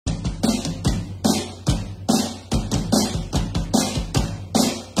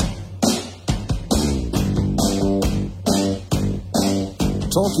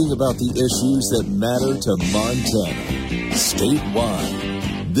talking about the issues that matter to Montana,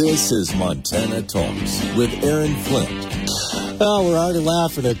 statewide. This is Montana Talks with Aaron Flint. Oh, we're already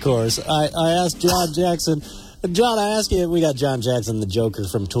laughing, of course. I asked John Jackson. John, I asked you, we got John Jackson, the Joker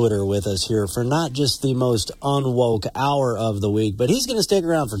from Twitter, with us here for not just the most unwoke hour of the week, but he's going to stick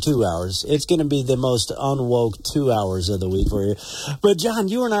around for 2 hours. It's going to be the most unwoke 2 hours of the week for you. But, John,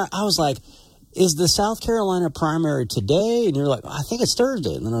 you and I was like, is the South Carolina primary today? And you're like, I think it's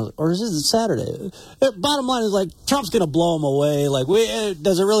Thursday. And then I was like, or is it Saturday? Bottom line is, like, Trump's going to blow them away. Like,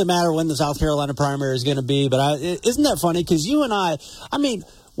 does it really matter when the South Carolina primary is going to be? But isn't that funny? Because you and I mean,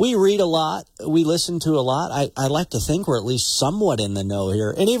 we read a lot. We listen to a lot. I like to think we're at least somewhat in the know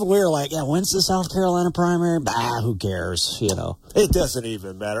here. And even we were like, yeah, when's the South Carolina primary? Who cares, you know? It doesn't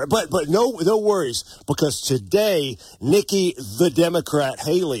even matter. But no worries, because today, Nikki, the Democrat,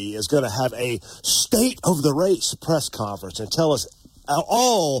 Haley, is going to have a State of the Race press conference and tell us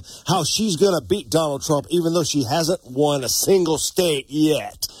all how she's going to beat Donald Trump, even though she hasn't won a single state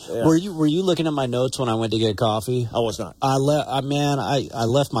yet. Yeah. Were you looking at my notes when I went to get coffee? I was not. I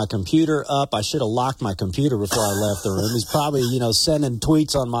left my computer up. I should have locked my computer before I left the room. He's probably, sending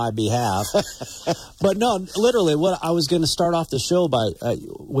tweets on my behalf. But no, literally, what I was going to start off the show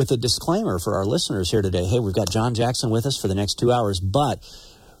with a disclaimer for our listeners here today. Hey, we've got John Jackson with us for the next 2 hours, but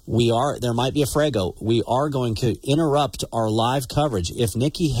there might be a Frago. We are going to interrupt our live coverage. If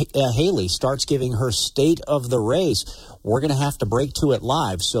Nikki Haley starts giving her state of the race, we're going to have to break to it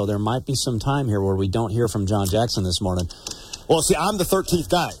live. So there might be some time here where we don't hear from John Jackson this morning. Well, see, I'm the 13th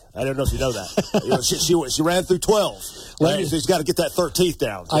guy. I don't know if you know that. She ran through 12. Right? So he's got to get that 13th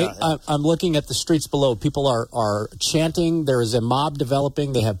down. I'm looking at the streets below. People are chanting. There is a mob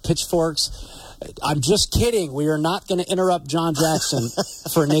developing. They have pitchforks. I'm just kidding. We are not going to interrupt John Jackson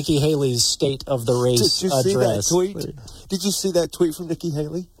for Nikki Haley's State of the Race Did you see address. That tweet? Did you see that tweet from Nikki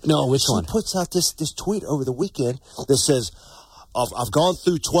Haley? No, which one? She puts out this tweet over the weekend that says, I've gone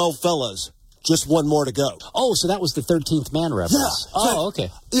through 12 fellas. Just one more to go. Oh, so that was the 13th man reference. Yeah. Oh, okay.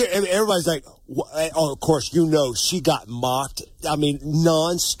 Yeah, everybody's like, oh, of course, she got mocked. I mean,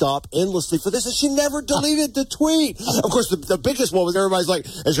 nonstop, endlessly for this, and she never deleted the tweet. Of course, the biggest one was everybody's like,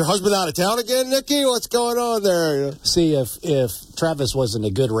 is your husband out of town again, Nikki? What's going on there? See, if Travis wasn't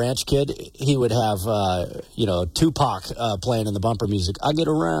a good ranch kid, he would have, Tupac playing in the bumper music. I get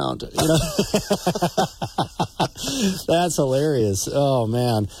around, That's hilarious. Oh,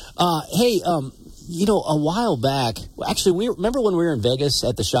 man. Hey, a while back, actually, remember when we were in Vegas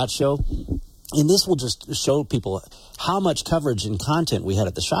at the SHOT Show? And this will just show people how much coverage and content we had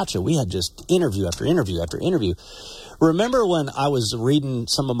at the SHOT Show. We had just interview after interview after interview. Remember when I was reading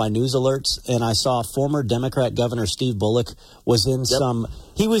some of my news alerts and I saw former Democrat Governor Steve Bullock was in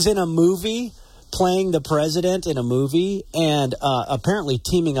he was in a movie, playing the president in a movie, and apparently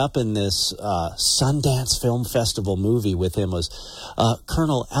teaming up in this Sundance Film Festival movie with him was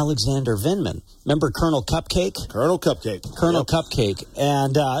Colonel Alexander Vindman. Remember Colonel Cupcake? Colonel Cupcake. Cupcake.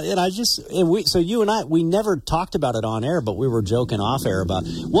 And so you and I, we never talked about it on air, but we were joking off air about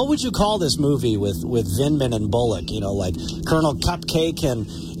what would you call this movie with Vindman and Bullock? Like Colonel Cupcake and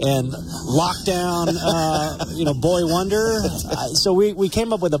Lockdown, Boy Wonder. So we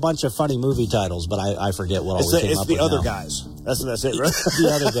came up with a bunch of funny movie titles, but I forget what all we came up with. It's the other guys. That's it, right?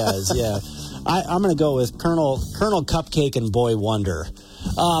 The other guys, yeah. I'm going to go with Colonel Cupcake and Boy Wonder.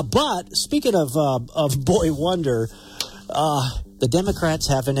 But speaking of Boy Wonder, the Democrats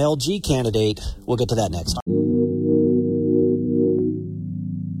have an LG candidate. We'll get to that next.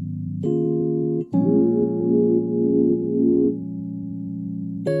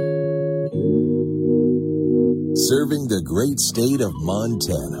 Serving the great state of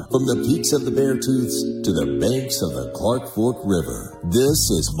Montana, from the peaks of the Beartooths to the banks of the Clark Fork River. This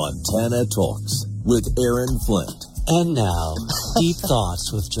is Montana Talks with Aaron Flint. And now, Deep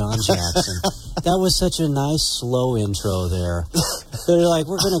Thoughts with John Jackson. That was such a nice, slow intro there. They're like,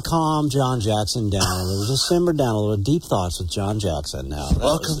 we're going to calm John Jackson down a little. Just simmer down a little. Deep Thoughts with John Jackson now.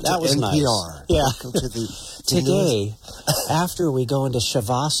 That was NPR. Nice. Yeah. Welcome to the Today, after we go into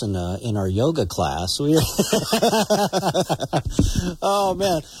Shavasana in our yoga class, oh,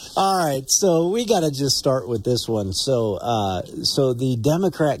 man. All right, so we got to just start with this one. So the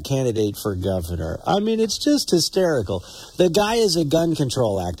Democrat candidate for governor, I mean, it's just hysterical. The guy is a gun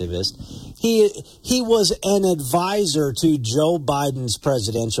control activist. He was an advisor to Joe Biden's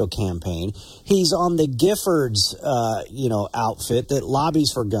presidential campaign. He's on the Giffords, outfit that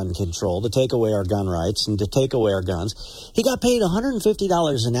lobbies for gun control to take away our gun rights and to take away our guns. He got paid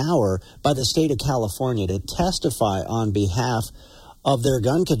 $150 an hour by the state of California to testify on behalf of their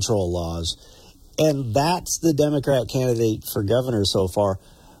gun control laws. And that's the Democrat candidate for governor so far.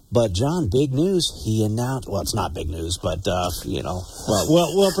 But, John, big news. He announced, well, it's not big news, but,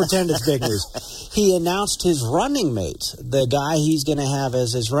 we'll pretend it's big news. He announced his running mate, the guy he's going to have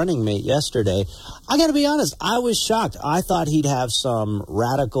as his running mate yesterday. I got to be honest, I was shocked. I thought he'd have some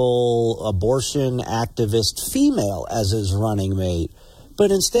radical abortion activist female as his running mate. But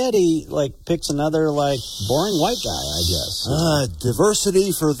instead, he, picks another, boring white guy, I guess.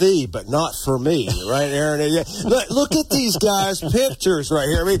 Diversity for thee, but not for me, right, Aaron? Look at these guys' pictures right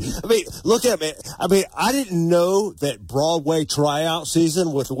here. I mean, look at me. I didn't know that Broadway tryout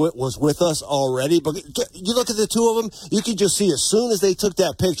season was with us already, but you look at the two of them, you can just see as soon as they took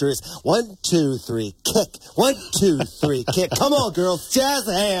that picture, it's 1, 2, 3, kick. 1, 2, 3, kick. Come on, girls, jazz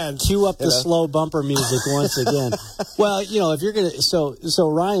hands. Cue up the slow bumper music once again. Well, if you're going to, so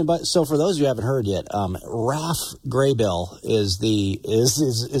Ryan, so for those of you who haven't heard yet, Ralph Graybill is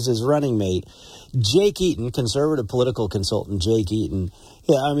his running mate. Jake Eaton, conservative political consultant Jake Eaton,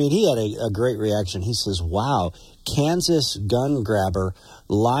 he had a great reaction. He says, wow, Kansas gun grabber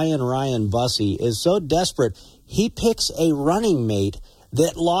Ryan Busse is so desperate, he picks a running mate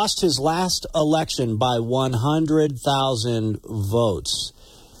that lost his last election by 100,000 votes.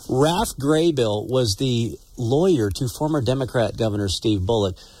 Ralph Graybill was the lawyer to former Democrat Governor Steve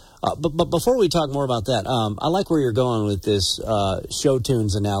Bullock. But before we talk more about that, I like where you're going with this show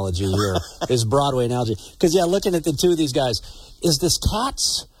tunes analogy here, this Broadway analogy. Because, looking at the two of these guys, is this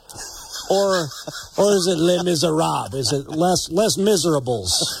Cats or is it Les Miserables? Is it Les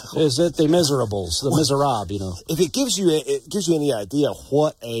Miserables? Is it the Miserables, the Miserables, If it gives you any idea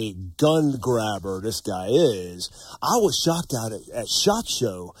what a gun grabber this guy is, I was shocked out at SHOT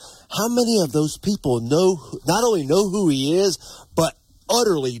Show how many of those people not only know who he is, but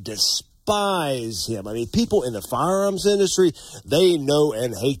utterly despise him. People in the firearms industry, they know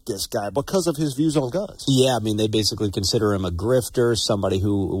and hate this guy because of his views on guns. Yeah, they basically consider him a grifter, somebody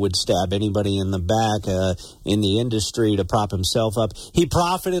who would stab anybody in the back in the industry to prop himself up. He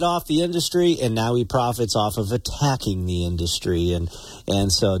profited off the industry, and now he profits off of attacking the industry, and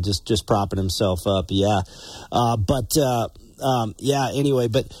so just propping himself up. Yeah, anyway,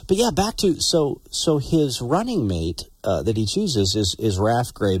 but back to so his running mate that he chooses is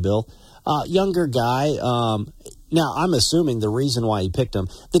Ralph Graybill, younger guy. Now I'm assuming the reason why he picked him,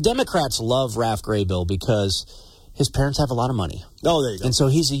 the Democrats love Ralph Graybill because his parents have a lot of money. Oh, there you go. And so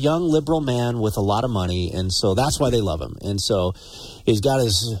he's a young liberal man with a lot of money, and so that's why they love him. And so he's got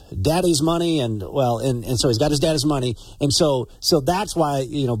his daddy's money, and so he's got his daddy's money, and so that's why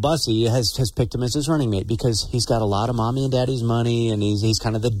Busse has picked him as his running mate, because he's got a lot of mommy and daddy's money, and he's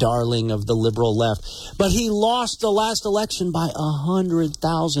kind of the darling of the liberal left. But he lost the last election by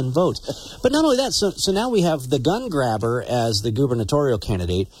 100,000 votes. But not only that, so now we have the gun grabber as the gubernatorial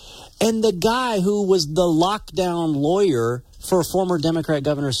candidate, and the guy who was the lockdown lawyer for former Democrat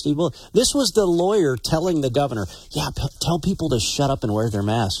Governor Steve Bullock. This was the lawyer telling the governor, tell people to shut up and wear their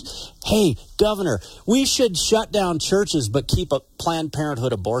masks. Hey, Governor, we should shut down churches but keep a Planned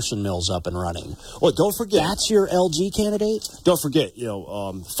Parenthood abortion mills up and running. Well, don't forget. That's your LG candidate? Don't forget,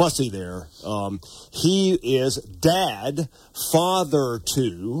 Fussy there, he is father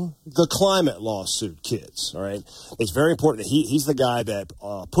to the climate lawsuit kids, all right? It's very important that he's the guy that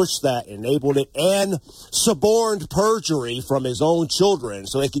pushed that, enabled it, and suborned perjury from his own children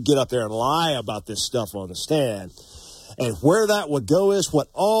so they could get up there and lie about this stuff on the stand. And where that would go is what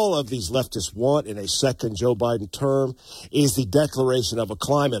all of these leftists want in a second Joe Biden term is the declaration of a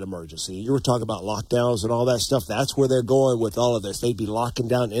climate emergency. You were talking about lockdowns and all that stuff. That's where they're going with all of this. They'd be locking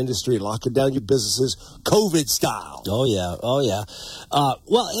down industry, locking down your businesses, COVID style. Oh, yeah.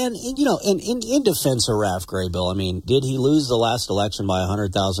 In defense of Ralph Graybill, did he lose the last election by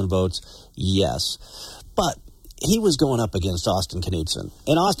 100,000 votes? Yes. But he was going up against Austin Knudsen.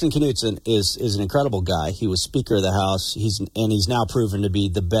 And Austin Knudsen is an incredible guy. He was Speaker of the House. He's now proven to be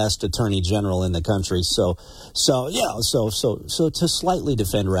the best Attorney General in the country. So to slightly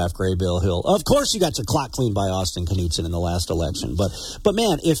defend Ralph Graybill, of course you got your clock cleaned by Austin Knudsen in the last election. But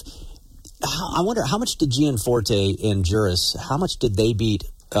man, I wonder how much did Gianforte and Juris, how much did they beat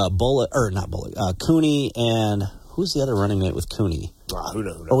Cooney, and who's the other running mate with Cooney? Who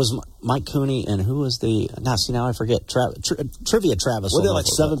knows? Or was Mike Cooney, and who was the... Now I forget. Trivia Travis. Wasn't it like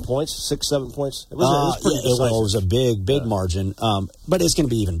 7 points? 6, 7 points? It was a big margin. But it's going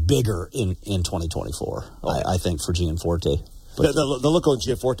to be even bigger in 2024, I think, for Gianforte. The look on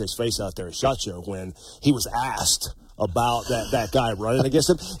Gianforte's face out there at SHOT Show when he was asked about that guy running against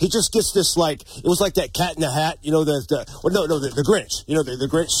him. He just gets this, like, it was like that Cat in the Hat, the Grinch. The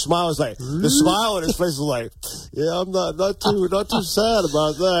Grinch smile is like, the smile on his face is like, yeah, I'm not too sad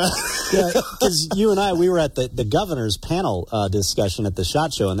about that. Yeah, because you and I, we were at the governor's panel discussion at the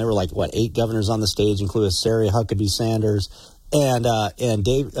SHOT Show, and there were 8 governors on the stage, including Sarah Huckabee Sanders. And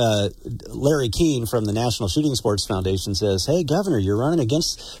Larry Keene from the National Shooting Sports Foundation says, hey, Governor, you're running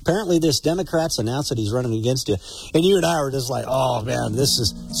against, apparently this Democrat's announced that he's running against you. And you and I were just like, oh, man, this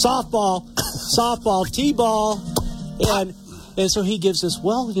is softball, T-ball. And so he gives us,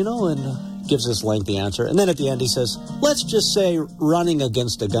 and gives this lengthy answer. And then at the end he says, let's just say running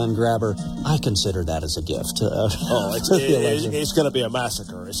against a gun grabber, I consider that as a gift. It's going to be a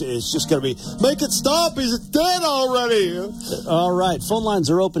massacre. It's just going to be, make it stop. He's dead already. All right. Phone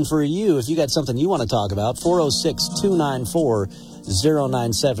lines are open for you. If you got something you want to talk about,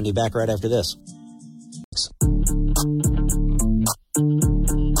 406-294-0970. Back right after this.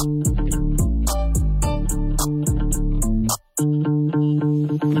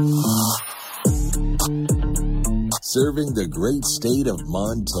 Serving the great state of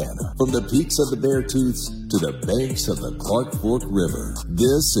Montana, from the peaks of the Beartooths to the banks of the Clark Fork River.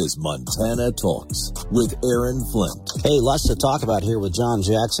 This is Montana Talks with Aaron Flint. Hey, lots to talk about here with John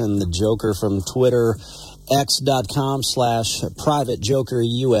Jackson, the Joker from Twitter,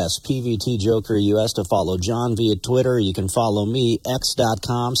 x.com/privatejokerus, PVTJokerUS to follow John via Twitter. You can follow me,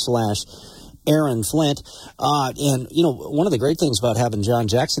 x.com/Aaron Flint. And, one of the great things about having John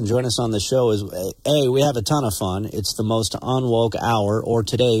Jackson join us on the show is, A, we have a ton of fun. It's the most unwoke hour, or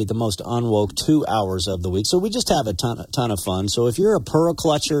today, the most unwoke 2 hours of the week. So we just have a ton of fun. So if you're a pearl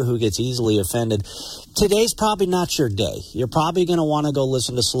clutcher who gets easily offended, today's probably not your day. You're probably going to want to go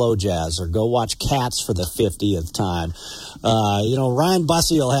listen to slow jazz or go watch Cats for the 50th time. Ryan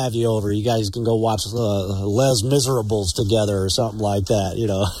Bussey will have you over. You guys can go watch Les Miserables together or something like that,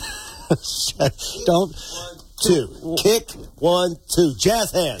 Don't. 2. Kick. 1, 2.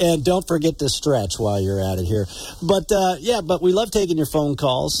 Jazz hands. And don't forget to stretch while you're at it here. But we love taking your phone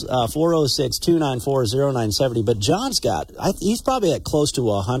calls, 406-294-0970. But John's he's probably at close to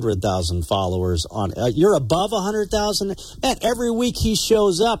 100,000 followers on. You're above 100,000? Man, every week he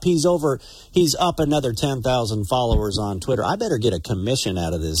shows up, he's up another 10,000 followers on Twitter. I better get a commission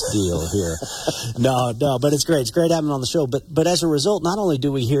out of this deal here. No, but it's great. It's great having him on the show. But as a result, not only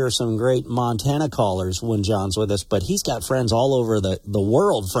do we hear some great Montana callers when John's with us, but he's got friends all over the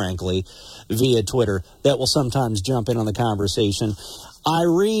world, frankly, via Twitter that will sometimes jump in on the conversation.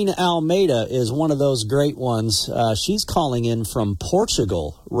 Irene Almeida is one of those great ones. She's calling in from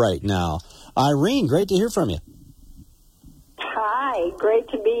Portugal right now. Irene, great to hear from you. Hi, great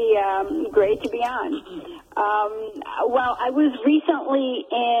to be on. Well, I was recently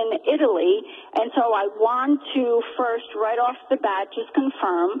in Italy, and so I want to first, right off the bat, just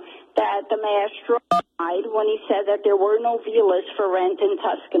confirm that the maestro lied when he said that there were no villas for rent in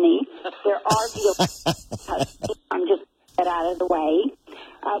Tuscany. There are villas in Tuscany. I'm just going to get out of the way.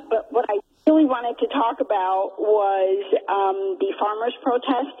 But what I really wanted to talk about was the farmers'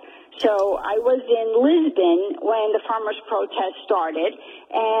 protest. So I was in Lisbon when the farmers' protest started,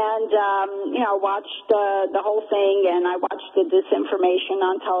 and I watched the whole thing, and I watched the disinformation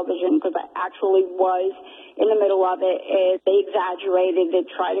on television because I actually was in the middle of it. They exaggerated it,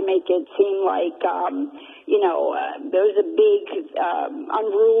 tried to make it seem like there was a big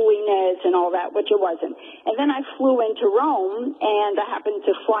unruliness and all that, which it wasn't. And then I flew into Rome, and I happened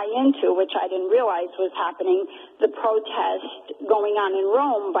to fly into, which I didn't realize was happening, the protest going on in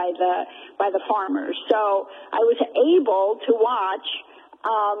Rome by the farmers. So I was able to watch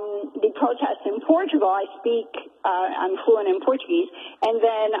the protest in Portugal. I'm fluent in Portuguese, and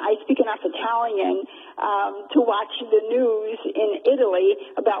then I speak enough Italian to watch the news in Italy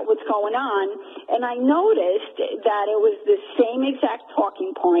about what's going on. And I noticed that it was the same exact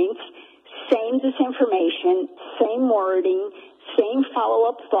talking points, same disinformation, same wording, same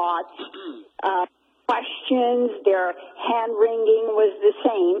follow-up thoughts, questions, their hand-wringing was the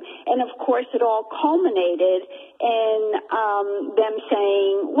same. And, of course, it all culminated in them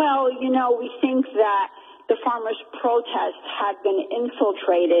saying, well, we think that the farmers' protests have been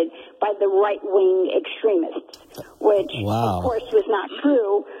infiltrated by the right-wing extremists, which, of course, was not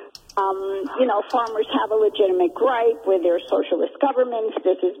true. Farmers have a legitimate gripe with their socialist governments.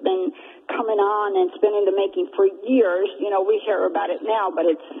 This has been coming on, and it's been in the making for years. We hear about it now, but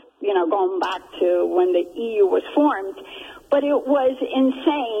it's, going back to when the EU was formed. But it was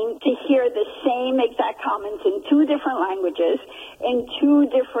insane to hear the same exact comments in 2 different languages, in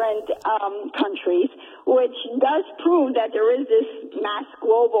 2 different countries, which does prove that there is this mass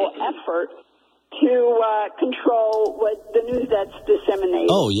global effort to control what the news that's disseminated.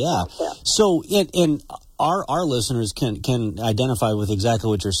 Oh, yeah. So, and our listeners can identify with exactly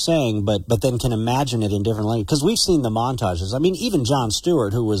what you're saying, but then can imagine it in different language. Because we've seen the montages. I mean, even Jon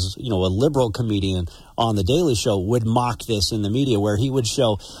Stewart, who was, a liberal comedian on The Daily Show, would mock this in the media, where he would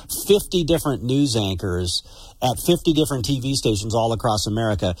show 50 different news anchors at 50 different TV stations all across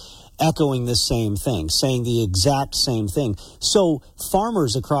America echoing the same thing, saying the exact same thing. So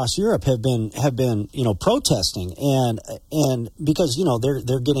farmers across Europe have been protesting, and because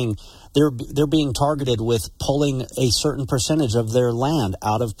they're being targeted with pulling a certain percentage of their land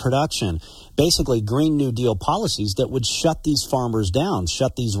out of production. Basically, Green New Deal policies that would shut these farmers down,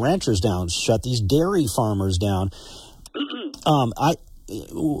 shut these ranchers down, shut these dairy farmers down.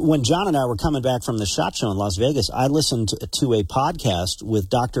 When John and I were coming back from the SHOT Show in Las Vegas, I listened to a podcast with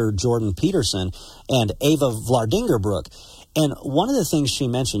Dr. Jordan Peterson and Ava Vlardingerbroek. And one of the things she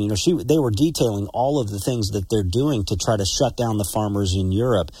mentioned, they were detailing all of the things that they're doing to try to shut down the farmers in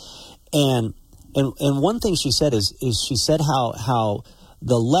Europe. And one thing she said is she said how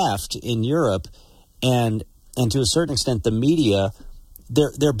the left in Europe and to a certain extent the media,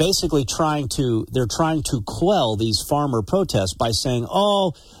 they're basically trying to quell these farmer protests by saying,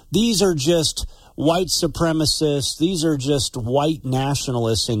 oh, these are just white supremacists, these are just white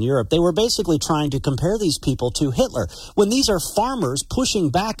nationalists in Europe. They were basically trying to compare these people to Hitler, when these are farmers pushing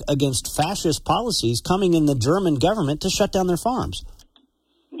back against fascist policies coming in the German government to shut down their farms.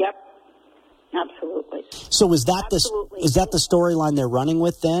 Yep, absolutely. So is that the storyline they're running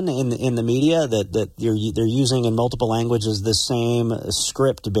with then in the media, that they're using in multiple languages the same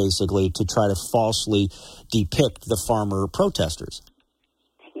script basically to try to falsely depict the farmer protesters?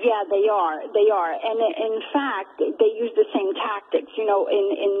 Yeah, they are. And in fact, they use the same tactics.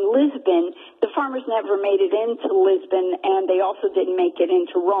 In Lisbon, the farmers never made it into Lisbon, and they also didn't make it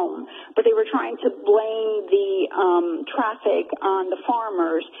into Rome. But they were trying to blame the traffic on the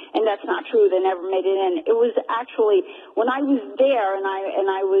farmers, and that's not true. They never made it in. It was actually, when I was there and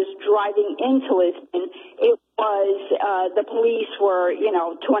I was driving into Lisbon, it was the police were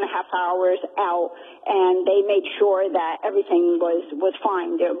 2.5 hours out, and they made sure that everything was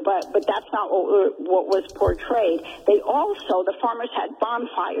fine. But that's not what was portrayed. The farmers had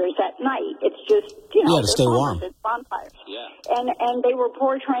bonfires at night. It's just to stay warm. It's bonfires. Yeah. And they were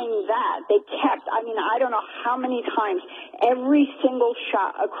portraying that. They kept. I don't know how many times every single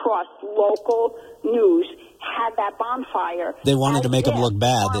shot across local news had that bonfire. They wanted to make them look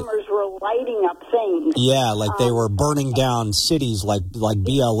bad. Farmers were lighting up things. Yeah, like they were burning down cities like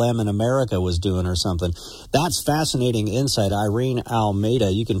BLM in America was doing or something. That's fascinating insight. Irene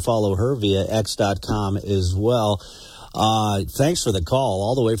Almeida, you can follow her via x.com as well. Thanks for the call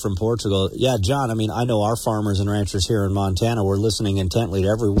all the way from Portugal. Yeah, John, I know our farmers and ranchers here in Montana were listening intently to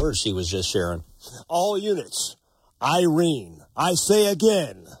every word she was just sharing. All units, Irene. I say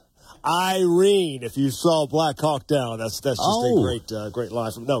again, Irene. If you saw Black Hawk Down, that's just a great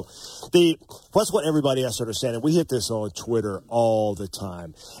line from. That's what everybody has to understand, and we hit this on Twitter all the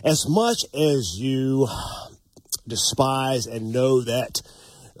time. As much as you despise and know that,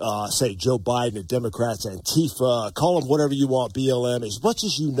 say Joe Biden and Democrats, Antifa, call them whatever you want, BLM, as much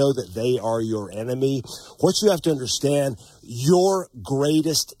as you know that they are your enemy, what you have to understand, your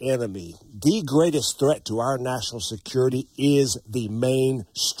greatest enemy, the greatest threat to our national security is the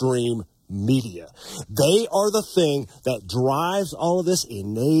mainstream media. They are the thing that drives all of this,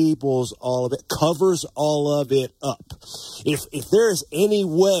 enables all of it, covers all of it up. If there is any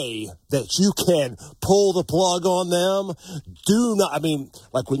way that you can pull the plug on them, do not,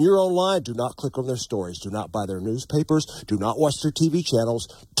 like when you're online, do not click on their stories, do not buy their newspapers, do not watch their TV channels,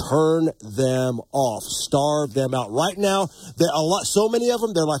 turn them off, starve them out. Right now, so many of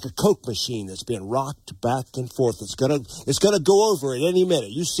them, they're like a Coke machine that's being rocked back and forth. It's gonna go over at any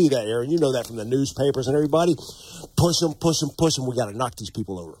minute. You see that, Aaron. You know that from the newspapers and everybody. Push them. We got to knock these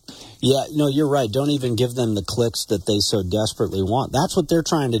people over. Yeah, no, you're right. Don't even give them the clicks that they so desperately want. That's what they're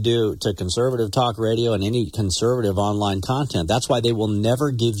trying to do to conservative talk radio and any conservative online content. That's why they will never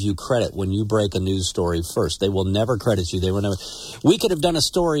give you credit when you break a news story first. They will never credit you. They will never. We could have done a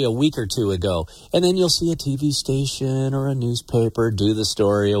story a week or two ago, and then you'll see a TV station or a newspaper do the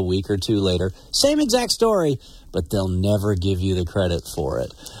story a week or two later. Same exact story, but they'll never give you the credit for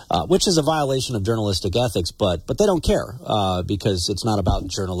it, which is a violation of journalistic ethics, but they don't care because it's not about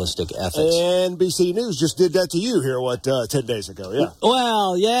journalistic ethics. NBC News just did that to you here, 10 days ago, yeah.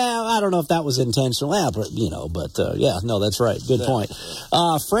 Well, yeah, I don't know if that was intentional, that's right. Good point.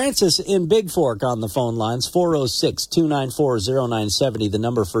 Francis in Big Fork on the phone lines, 406-294-0970, the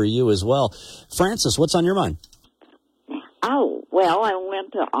number for you as well. Francis, what's on your mind? Oh, well, I went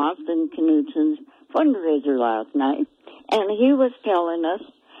went to Austin Knutson's fundraiser last night, and he was telling us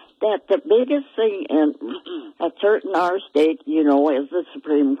that the biggest thing in our state, is the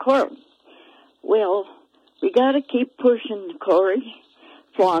Supreme Court. Well, we got to keep pushing Cory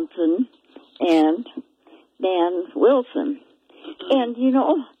Swanson and Dan Wilson. And,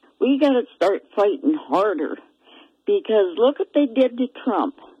 we got to start fighting harder, because look what they did to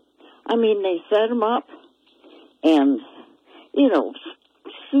Trump. I mean, they set him up and,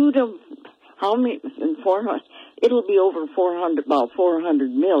 sued him. How many? 400? It'll be over 400, about 400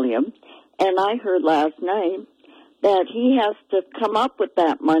 million. And I heard last night that he has to come up with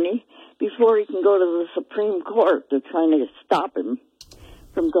that money before he can go to the Supreme Court. They're trying to stop him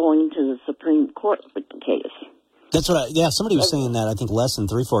from going to the Supreme Court with the case. That's what somebody was saying that. I think less than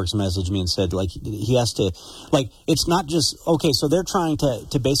Three Forks messaged me and said, he has to, it's not just, okay, so they're trying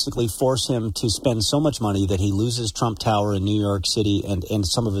to basically force him to spend so much money that he loses Trump Tower in New York City and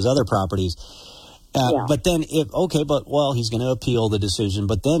some of his other properties. But then he's going to appeal the decision.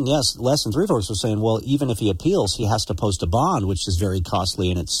 But then, yes, less than Three Forks was saying, well, even if he appeals, he has to post a bond, which is very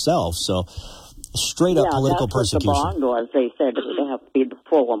costly in itself. So straight up political persecution. What the bond was. They said it would have to be the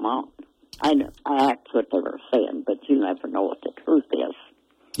full amount. That's what they were saying, but you never know what the truth is.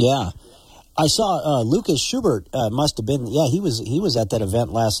 Yeah. I saw Lucas Schubert must have been, he was at that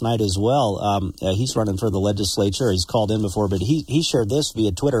event last night as well. He's running for the legislature. He's called in before, but he shared this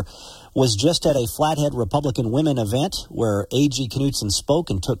via Twitter. Was just at a Flathead Republican Women event where A.G. Knutson spoke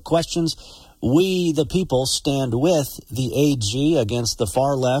and took questions. We, the people, stand with the AG against the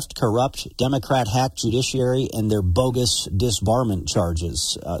far-left, corrupt, Democrat-hacked judiciary and their bogus disbarment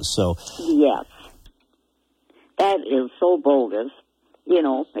charges. Yes. That is so bogus.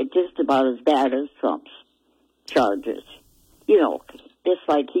 It's just about as bad as Trump's charges. Just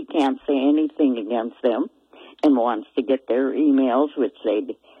like he can't say anything against them and wants to get their emails, which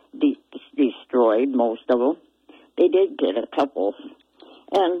they destroyed, most of them. They did get a couple.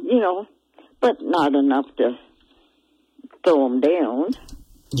 And, but not enough to throw them down.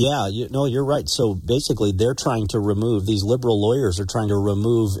 Yeah, you're right. So basically, they're trying to remove, these liberal lawyers are trying to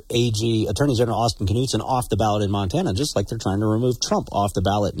remove AG, Attorney General Austin Knudsen, off the ballot in Montana, just like they're trying to remove Trump off the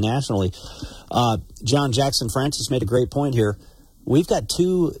ballot nationally. John Jackson Francis made a great point here. We've got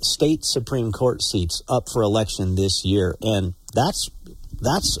 2 state Supreme Court seats up for election this year, and that's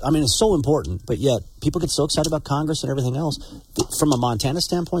it's so important, but yet people get so excited about Congress and everything else. From a Montana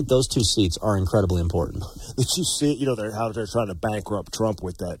standpoint, those 2 seats are incredibly important. Did you see, how they're trying to bankrupt Trump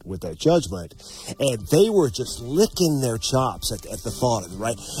with that judgment, and they were just licking their chops at the thought of it,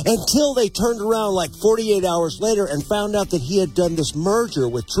 right? Until they turned around 48 hours later and found out that he had done this merger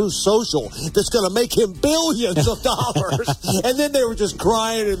with Truth Social that's going to make him billions of dollars, and then they were just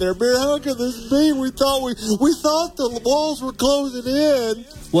crying in their beer. How could this be? We thought the walls were closing in.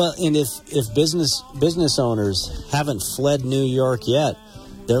 Well, and if business owners haven't fled New York yet,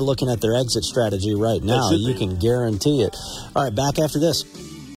 they're looking at their exit strategy right now. You can guarantee it. All right, back after this.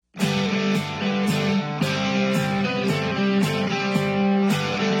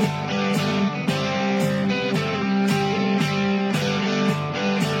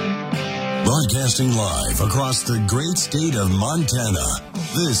 Broadcasting live across the great state of Montana.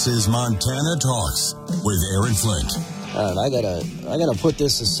 This is Montana Talks with Aaron Flint. All right, I gotta put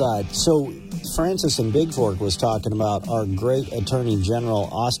this aside. So Francis in Big Fork was talking about our great Attorney General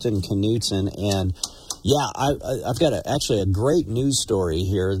Austin Knudsen, and I've got a great news story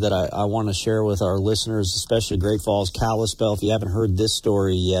here that I want to share with our listeners, especially Great Falls, Kalispell. If you haven't heard this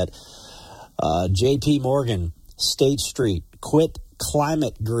story yet, J.P. Morgan, State Street, quit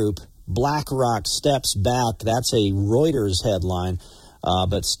climate group, BlackRock steps back. That's a Reuters headline.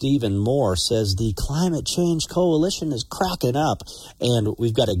 But Stephen Moore says the Climate Change Coalition is cracking up. And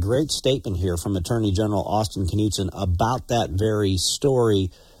we've got a great statement here from Attorney General Austin Knudsen about that very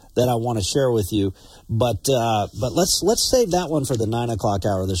story that I want to share with you. But let's save that one for the 9 o'clock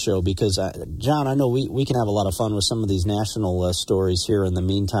hour of the show, because, John, I know we can have a lot of fun with some of these national stories here in the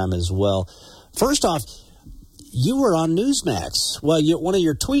meantime as well. First off, you were on Newsmax. Well, one of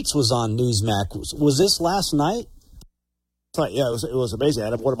your tweets was on Newsmax. Was this last night? Yeah, it was amazing. I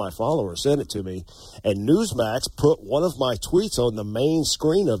had one of my followers send it to me, and Newsmax put one of my tweets on the main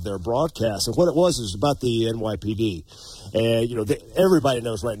screen of their broadcast. And what it was about the NYPD. And, everybody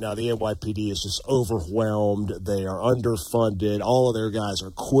knows right now the NYPD is just overwhelmed. They are underfunded. All of their guys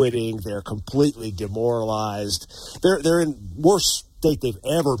are quitting. They're completely demoralized. They're in worse state they've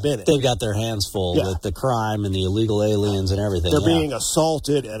ever been in. They've got their hands full with the crime and the illegal aliens and everything. They're being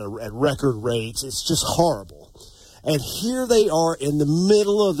assaulted at record rates. It's just horrible. And here they are in the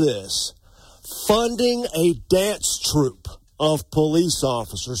middle of this, funding a dance troupe of police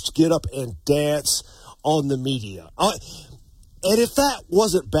officers to get up and dance on the media. And if that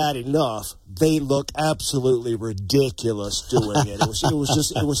wasn't bad enough, they look absolutely ridiculous doing it. It was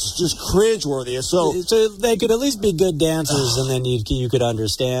just cringeworthy. So they could at least be good dancers, and then you could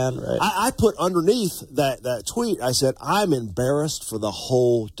understand, right? I put underneath that tweet, I said, I'm embarrassed for the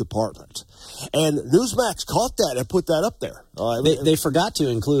whole department. And Newsmax caught that and put that up there. They forgot to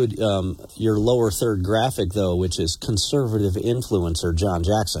include your lower third graphic, though, which is conservative influencer John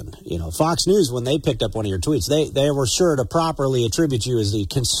Jackson. You know, Fox News, when they picked up one of your tweets, they were sure to properly attribute you as the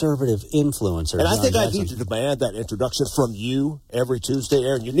conservative influencer. And John I think Jackson. I need to demand that introduction from you every Tuesday,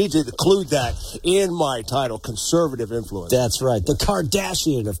 Aaron. You need to include that in my title, conservative influencer. That's right. The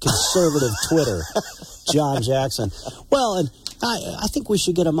Kardashian of conservative Twitter, John Jackson. Well, and I think we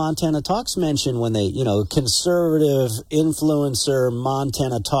should get a Montana Talks mention when they, conservative influencer,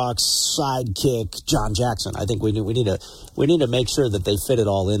 Montana Talks sidekick, John Jackson. I think we need to make sure that they fit it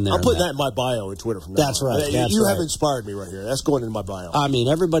all in there. I'm putting that in my bio on Twitter from now That's on. right. You have inspired me right here. That's going in my bio. I mean,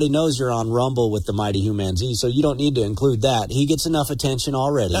 everybody knows you're on Rumble with the Mighty Human Z, so you don't need to include that. He gets enough attention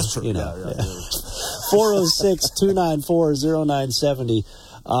already. That's true. 406-294-0970.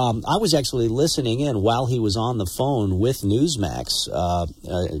 I was actually listening in while he was on the phone with Newsmax,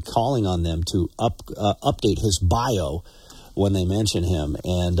 calling on them to update his bio when they mentioned him.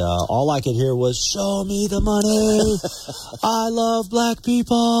 And all I could hear was, show me the money. I love black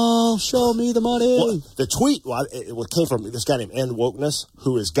people. Show me the money. Well, the tweet it came from this guy named End Wokeness,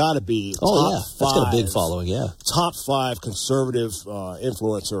 who has got to be That's got a big following, yeah. Top 5 conservative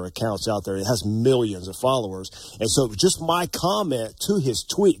influencer accounts out there. It has millions of followers. And so just my comment to his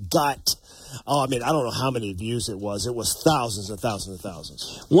tweet got... I don't know how many views it was. It was thousands and thousands and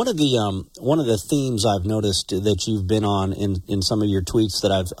thousands. One of the themes I've noticed that you've been on in some of your tweets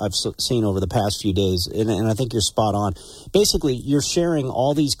that I've seen over the past few days, and I think you're spot on. Basically, you're sharing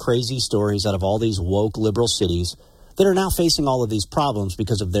all these crazy stories out of all these woke liberal cities that are now facing all of these problems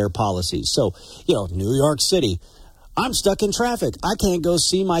because of their policies. So, New York City. I'm stuck in traffic. I can't go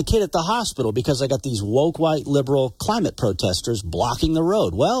see my kid at the hospital because I got these woke white liberal climate protesters blocking the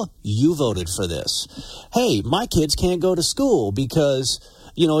road. Well, you voted for this. Hey, my kids can't go to school because,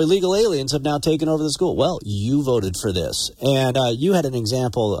 illegal aliens have now taken over the school. Well, you voted for this. And you had an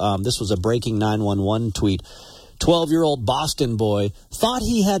example. This was a breaking 911 tweet. 12-year-old Boston boy thought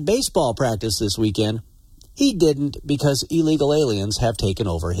he had baseball practice this weekend. He didn't because illegal aliens have taken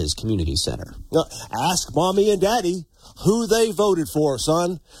over his community center. Now, ask mommy and daddy who they voted for,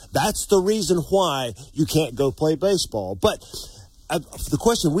 son. That's the reason why you can't go play baseball. But the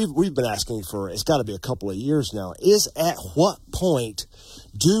question we've been asking for, it's got to be a couple of years now, is at what point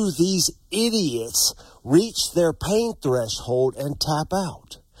do these idiots reach their pain threshold and tap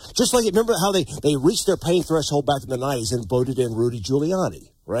out? Just like, remember how they reached their pain threshold back in the 90s and voted in Rudy Giuliani.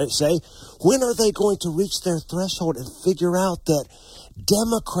 Right? Say, when are they going to reach their threshold and figure out that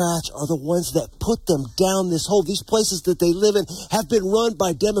Democrats are the ones that put them down this hole? These places that they live in have been run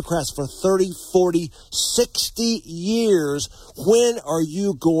by Democrats for 30, 40, 60 years. When are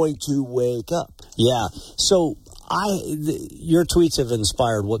you going to wake up? Yeah. So your tweets have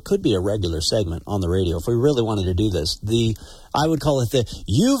inspired what could be a regular segment on the radio. If we really wanted to do this, I would call it the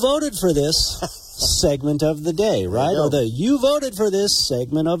 "You voted for this" segment of the day, right? Or the "You voted for this"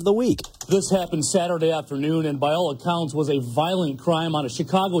 segment of the week. This happened Saturday afternoon, and by all accounts was a violent crime on a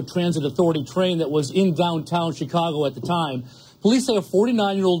Chicago Transit Authority train that was in downtown Chicago at the time. Police say a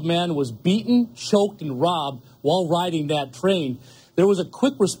 49-year-old man was beaten, choked, and robbed while riding that train. There was a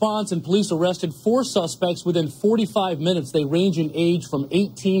quick response, and police arrested 4 suspects within 45 minutes. They range in age from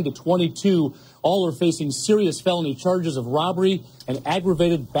 18 to 22. All are facing serious felony charges of robbery and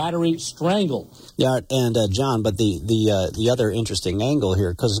aggravated battery strangle. Yeah, and John, but the other interesting angle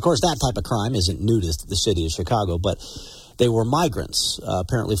here, because of course that type of crime isn't new to the city of Chicago, but they were migrants,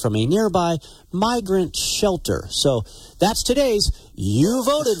 apparently from a nearby migrant shelter. So that's today's "You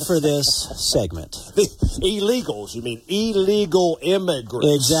Voted for This" segment. Illegals, you mean illegal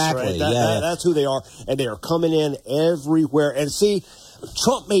immigrants. Exactly, right? That's who they are, and they are coming in everywhere. And see,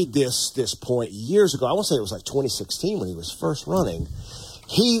 Trump made this point years ago. I want to say it was like 2016 when he was first running.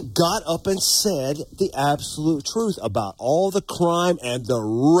 He got up and said the absolute truth about all the crime and the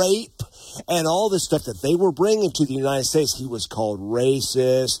rape and all this stuff that they were bringing to the United States. He was called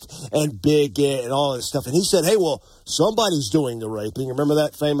racist and bigot and all this stuff. And he said, hey, well, somebody's doing the raping. Remember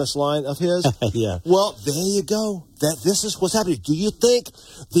that famous line of his? Yeah. Well, there you go. This is what's happening. Do you think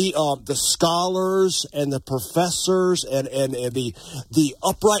the scholars and the professors and the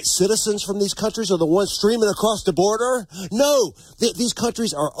upright citizens from these countries are the ones streaming across the border? No. These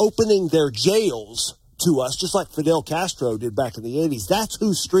countries are opening their jails to us, just like Fidel Castro did back in the 80s. That's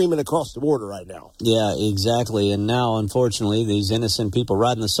who's streaming across the border right now. Yeah, exactly. And now, unfortunately, these innocent people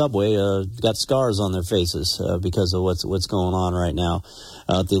riding the subway got scars on their faces because of what's going on right now.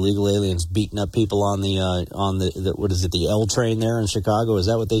 The illegal aliens beating up people on the what is it, the L train there in Chicago? Is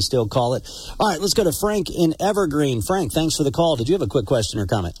that what they still call it? All right, let's go to Frank in Evergreen. Frank, thanks for the call. Did you have a quick question or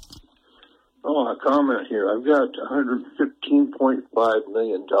comment? Oh, a comment here. I've got $115.5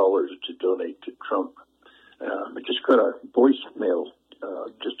 million to donate to Trump. I just got a voicemail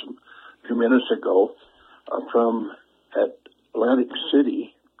just a few minutes ago from Atlanta,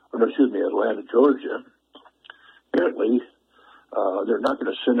 Georgia. Apparently, they're not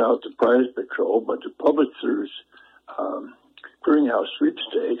going to send out the prize patrol, but the Publishers Clearinghouse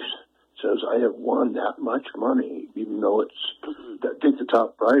sweepstakes says I have won that much money, even though I think the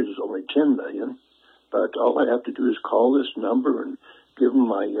top prize is only $10 million. But all I have to do is call this number and give them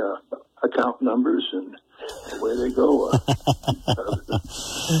my account numbers, and away they go.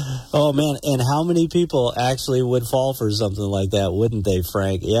 Oh, man. And how many people actually would fall for something like that, wouldn't they,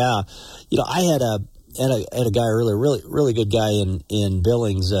 Frank? Yeah. I had a guy, really good guy in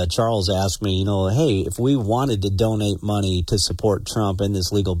Billings, Charles, asked me, hey, if we wanted to donate money to support Trump in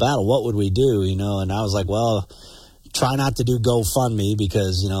this legal battle, what would we do? And I was like, well, try not to do GoFundMe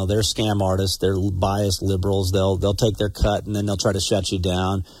because, they're scam artists. They're biased liberals. They'll take their cut and then they'll try to shut you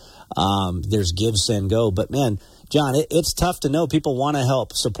down. There's Give, Send, Go. But, man, John, it's tough to know. People want to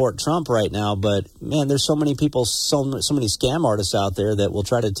help support Trump right now, but, man, there's so many people, so many scam artists out there that will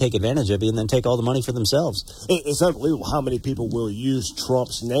try to take advantage of you and then take all the money for themselves. It's unbelievable how many people will use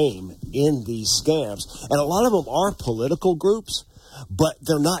Trump's name in these scams. And a lot of them are political groups, but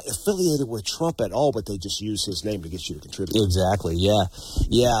they're not affiliated with Trump at all, but they just use his name to get you to contribute. Exactly, yeah.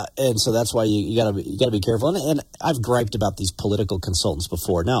 And so that's why you gotta be careful. And I've griped about these political consultants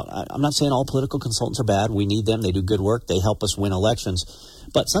before. Now, I'm not saying all political consultants are bad. We need them. They do good work. They help us win elections.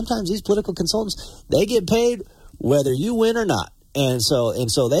 But sometimes these political consultants, they get paid whether you win or not. And so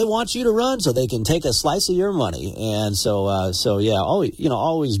they want you to run so they can take a slice of your money. And so yeah,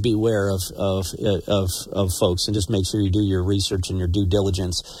 always beware of folks and just make sure you do your research and your due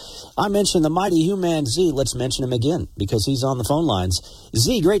diligence. I mentioned the mighty human Z. Let's mention him again because he's on the phone lines.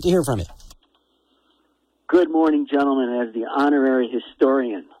 Z, great to hear from you. Good morning, gentlemen. As the honorary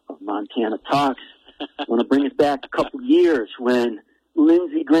historian of Montana Talks, I want to bring us back a couple years when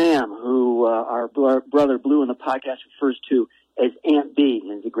Lindsey Graham, who our brother Blue in the podcast refers to as Aunt B.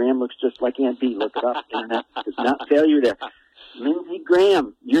 Lindsey Graham looks just like Aunt B. Look it up. Internet does not fail you there. Lindsey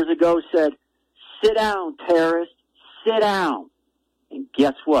Graham years ago said, "Sit down, terrorist, sit down." And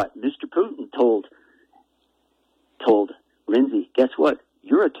guess what? Mr. Putin told Lindsey, guess what?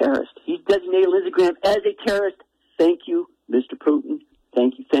 You're a terrorist. He designated Lindsey Graham as a terrorist. Thank you, Mr. Putin.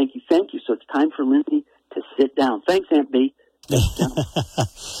 Thank you. So it's time for Lindsey to sit down. Thanks, Aunt B.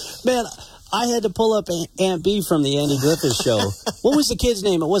 Man, I had to pull up Aunt B from the Andy Griffith Show. What was the kid's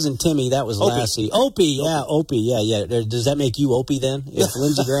name? It wasn't Timmy. That was Lassie. Opie. Yeah, Opie. Yeah. Does that make you Opie then? If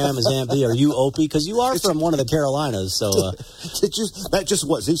Lindsey Graham is Aunt B, are you Opie? Because you are from one of the Carolinas. So that just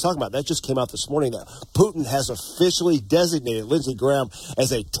what he's talking about. That just came out this morning. That Putin has officially designated Lindsey Graham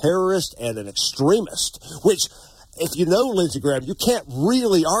as a terrorist and an extremist, which, if you know Lindsey Graham, you can't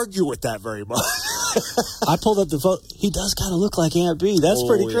really argue with that very much. I pulled up the photo. He does kind of look like Aunt B. That's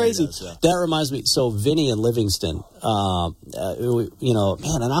pretty crazy. Does, yeah. That reminds me. So Vinny in Livingston, man,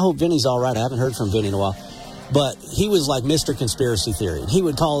 and I hope Vinny's all right. I haven't heard from Vinny in a while. But he was like Mr. Conspiracy Theory. He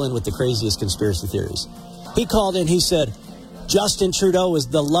would call in with the craziest conspiracy theories. He called in, he said, Justin Trudeau is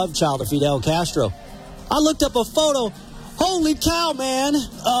the love child of Fidel Castro. I looked up a photo. Holy cow, man.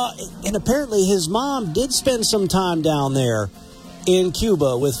 And apparently his mom did spend some time down there in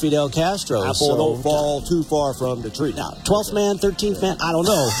Cuba with Fidel Castro. Apple don't fall too far from the tree. Now, 12th man, 13th man, I don't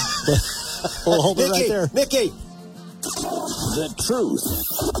know. We'll hold it right there. Nikki. The truth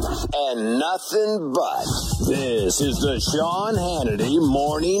and nothing but. This is the Sean Hannity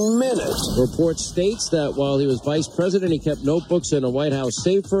Morning Minute. Report states that while he was vice president, he kept notebooks in a White House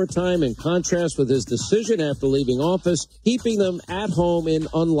safe for a time, in contrast with his decision after leaving office, keeping them at home in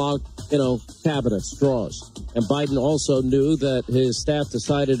unlocked, cabinets, drawers. And Biden also knew that his staff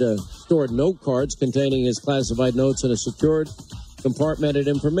decided to store note cards containing his classified notes in a secured, compartmented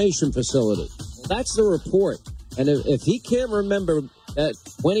information facility. That's the report. And if he can't remember that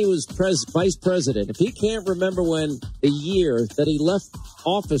when he was vice president, if he can't remember when the year that he left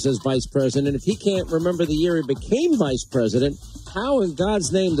office as vice president, if he can't remember the year he became vice president, how in God's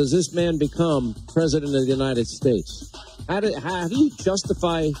name does this man become president of the United States? How do you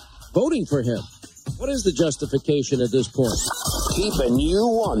justify voting for him? What is the justification at this point? Keeping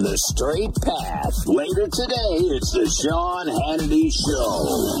you on the straight path. Later today, it's the Sean Hannity Show.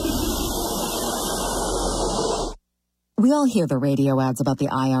 We all hear the radio ads about the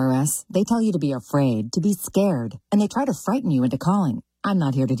IRS. They tell you to be afraid, to be scared, and they try to frighten you into calling. I'm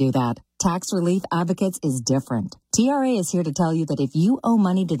not here to do that. Tax Relief Advocates is different. TRA is here to tell you that if you owe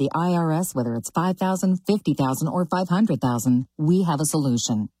money to the IRS, whether it's $5,000, $50,000, or $500,000, we have a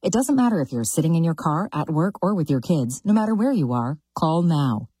solution. It doesn't matter if you're sitting in your car, at work, or with your kids. No matter where you are, call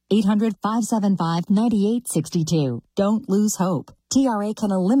now. 800-575-9862. Don't lose hope. TRA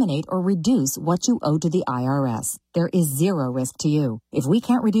can eliminate or reduce what you owe to the IRS. There is zero risk to you. If we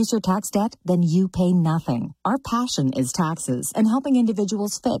can't reduce your tax debt, then you pay nothing. Our passion is taxes and helping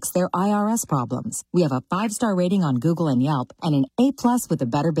individuals fix their IRS problems. We have a 5-star rating on Google and Yelp and an A+ with the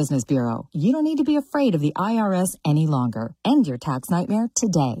Better Business Bureau. You don't need to be afraid of the IRS any longer. End your tax nightmare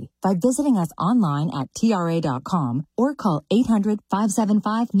today by visiting us online at TRA.com or call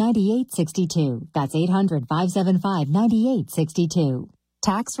 800-575-9862. That's 800-575-9862.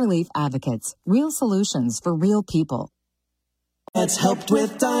 Tax Relief Advocates. Real solutions for real people. That's helped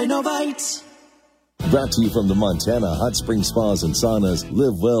with Dinovite. Brought to you from the Montana Hot Spring Spas and Saunas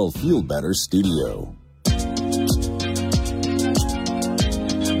Live Well, Feel Better studio.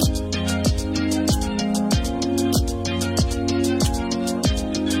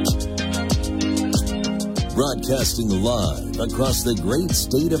 Broadcasting live across the great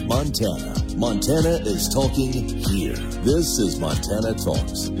state of Montana. Montana is talking here. This is Montana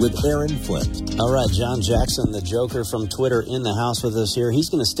Talks with Aaron Flint. All right, John Jackson, the Joker from Twitter, in the house with us here. He's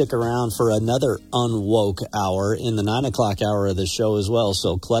going to stick around for another unwoke hour in the 9 o'clock hour of the show as well.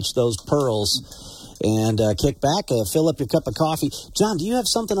 So clutch those pearls and kick back, fill up your cup of coffee. John, do you have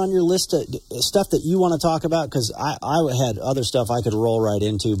something on your list of stuff that you want to talk about? Because I had other stuff I could roll right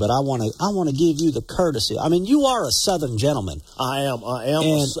into, but I want to give you the courtesy. I mean, you are a Southern gentleman. I am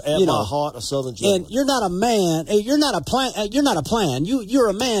at my heart a Southern gentleman. And you're not a man. You're not a plan. You're not a plan. You're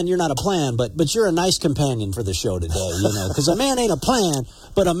a man. You're not a plan. But you're a nice companion for the show today. You know, because a man ain't a plan,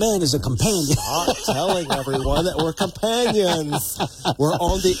 but a man is a companion. I'm telling everyone that we're companions. We're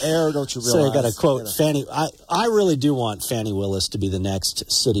on the air, don't you realize? So I got a quote. Fannie, I really do want Fannie Willis to be the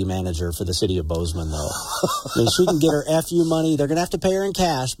next city manager for the city of Bozeman, though. I mean, she can get her FU money. They're going to have to pay her in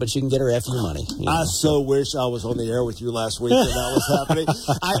cash, but she can get her FU money. I so wish I was on the air with you last week when that was happening.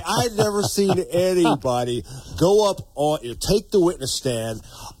 I'd never seen anybody go up on, take the witness stand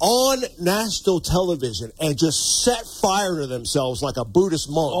on national television and just set fire to themselves like a Buddhist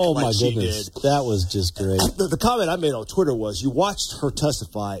monk. Oh, like my goodness. That was just great. The comment I made on Twitter was, you watched her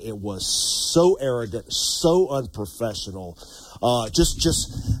testify. It was so arrogant, so unprofessional, just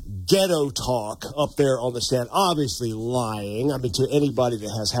ghetto talk up there on the stand, obviously lying. I mean, to anybody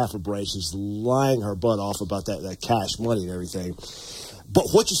that has half a brain, she's lying her butt off about that cash money and everything. But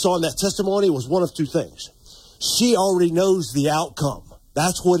what you saw in that testimony was one of two things. She already knows the outcome.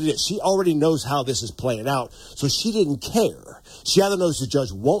 That's what it is. She already knows how this is playing out, so she didn't care. She either knows the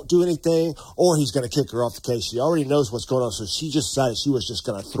judge won't do anything or he's going to kick her off the case. She already knows what's going on, so she just decided she was just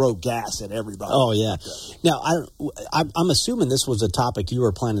going to throw gas at everybody. Oh, yeah. Now, I'm assuming this was a topic you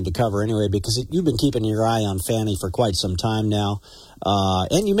were planning to cover anyway, because you've been keeping your eye on Fannie for quite some time now.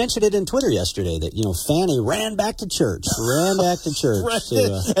 And you mentioned it in Twitter yesterday that, Fannie ran back to church.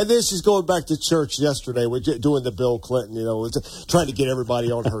 And then she's going back to church yesterday with doing the Bill Clinton, trying to get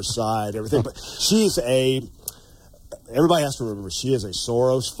everybody on her side, everything. But everybody has to remember, she is a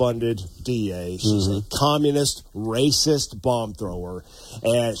Soros-funded DA. She's a communist, racist bomb thrower.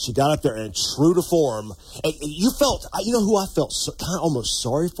 And she got up there and true to form. And you know who I felt kind of almost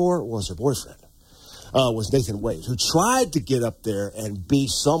sorry for was her boyfriend. Was Nathan Wade, who tried to get up there and be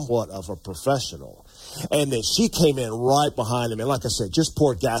somewhat of a professional. And then she came in right behind him. And like I said, just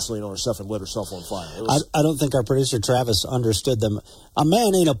poured gasoline on herself and lit herself on fire. I don't think our producer, Travis, understood them. A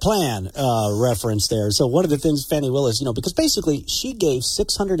man ain't a plan reference there. So one of the things Fannie Willis, because basically she gave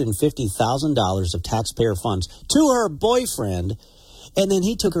 $650,000 of taxpayer funds to her boyfriend. And then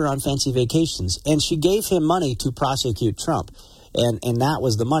he took her on fancy vacations. And she gave him money to prosecute Trump. And that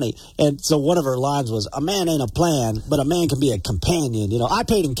was the money. And so one of her lines was, a man ain't a plan, but a man can be a companion. I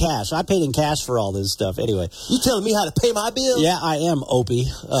paid in cash. I paid in cash for all this stuff. Anyway. You telling me how to pay my bill? Yeah, I am, Opie.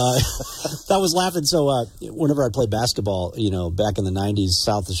 I was laughing. So whenever I played basketball, back in the 90s,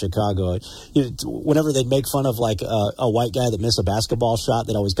 south of Chicago, whenever they'd make fun of like a white guy that missed a basketball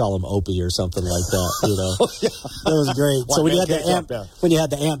shot, they'd always call him Opie or something like that. That was great. So when you had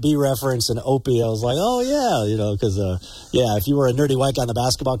the Aunt B reference and Opie, I was like, oh, yeah, because, if you were were a nerdy white guy on the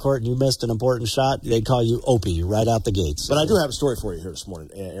basketball court and you missed an important shot, they'd call you Opie right out the gates. But I do have a story for you here this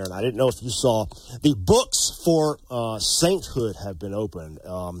morning, Aaron. I didn't know if you saw the books for sainthood have been opened.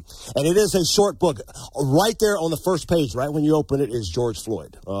 And it is a short book. Right there on the first page, right when you open it, is George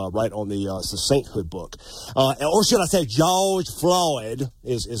Floyd. Right on the sainthood book. Or should I say George Floyd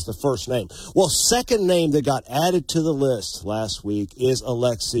is the first name. Well, second name that got added to the list last week is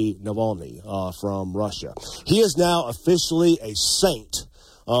Alexei Navalny from Russia. He is now officially a saint.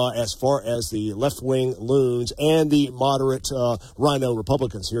 As far as the left-wing loons and the moderate rhino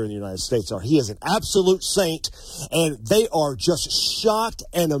Republicans here in the United States are. He is an absolute saint, and they are just shocked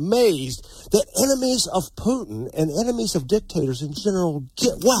and amazed that enemies of Putin and enemies of dictators in general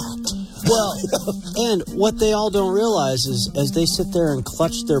get whacked. Well, and what they all don't realize is as they sit there and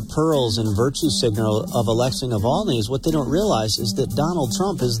clutch their pearls and virtue signal of Alexei Navalny, is what they don't realize is that Donald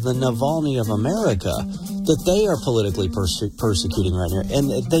Trump is the Navalny of America, that they are politically persecuting right now.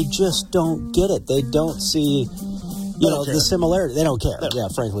 And they just don't get it. They don't see, the similarity. They don't care. Yeah,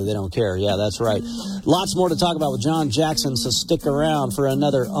 frankly, they don't care. Yeah, that's right. Lots more to talk about with John Jackson, so stick around for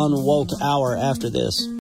another Unwoke Hour after this.